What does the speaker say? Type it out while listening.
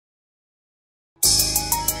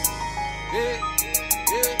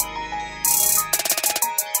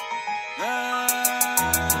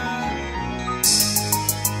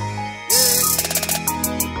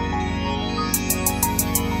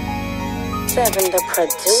Seven, the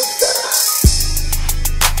producer.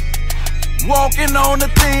 Walking on a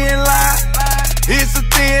thin line. It's a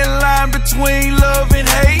thin line between love and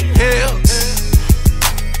hate. Hell,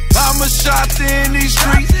 I'm a shot in these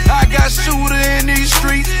streets. I got shooter in these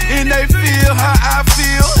streets, and they feel how I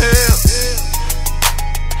feel. Hell,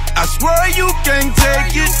 I swear you can't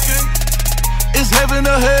take it. It's heaven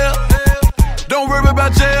or hell. Don't worry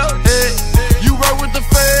about jail. Hey, you work with the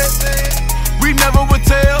feds. We never would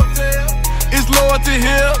tell. It's Lord to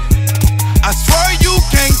heal. I swear you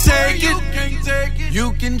can't take it.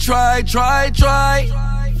 You can try.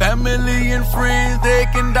 Family and friends, they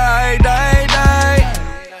can die.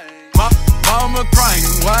 Mama crying,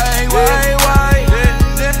 why?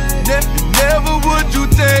 Never would you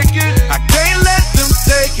take it. I can't let them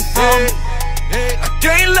take it from me. I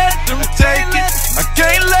can't let them take it. I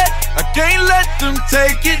can't let them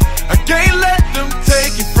take it. I can't let them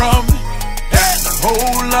take it from me. Had a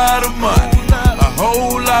whole lot of money, a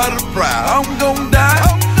whole lot of pride. I'm gon' die.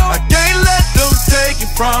 I can't let them take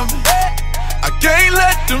it from me. I can't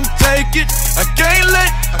let them take it. I can't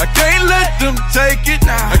let them take it.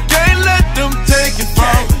 I can't let them take it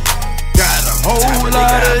from me. Got a whole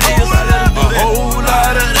lot of this, a whole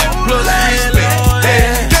lot of that, plus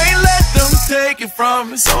respect. Can't let them take it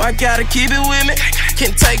from me. So I gotta keep it with me.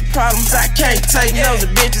 Can't take problems, I can't take those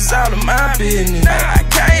bitches out of my business. I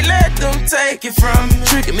can't let them take it from me.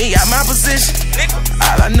 Tricking me out my position.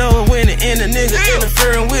 All I know is when it end, a nigga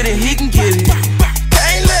interfering with it, he can get it.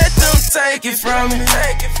 Can't let them take it from me.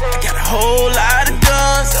 I got a whole lot of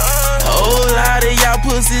guns, whole lot of y'all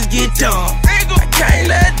pussies get dumb. I can't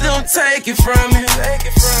let them take it from me. A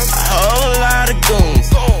whole lot of goons,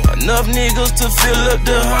 enough niggas to fill up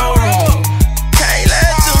the whole room. Can't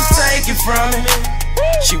let them take it from me.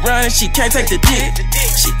 She running, she can't take the dick.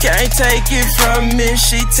 She can't take it from me.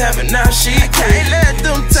 She tapping out, she can't let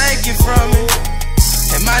them take it from me.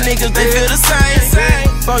 And my niggas, they feel the same.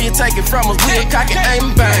 Before you take it from us, we'll cock and aim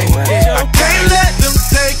and bang. I can't let them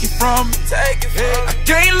take it from me. I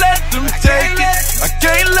can't let them take it. I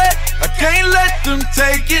can't let them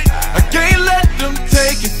take it. I can't let them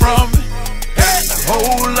take it from me. Had a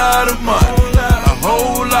whole lot of money, a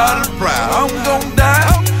whole lot of pride. I'm gon' die.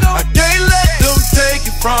 I can't let them take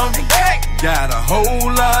it from me. Got a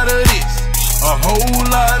whole lot of this, a whole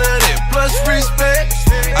lot of that, plus respect.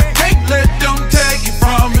 I can't let them take it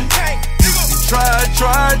from me. You can try.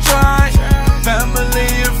 Family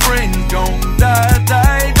and friends gon' die.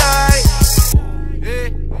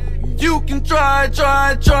 You can try.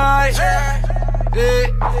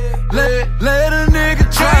 Let a nigga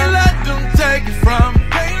try. Let them take it from me.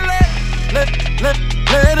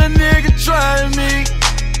 Let a nigga try me.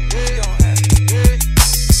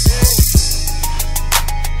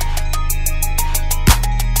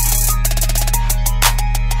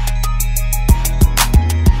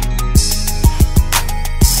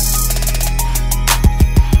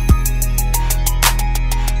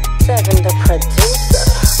 Seven, the producer.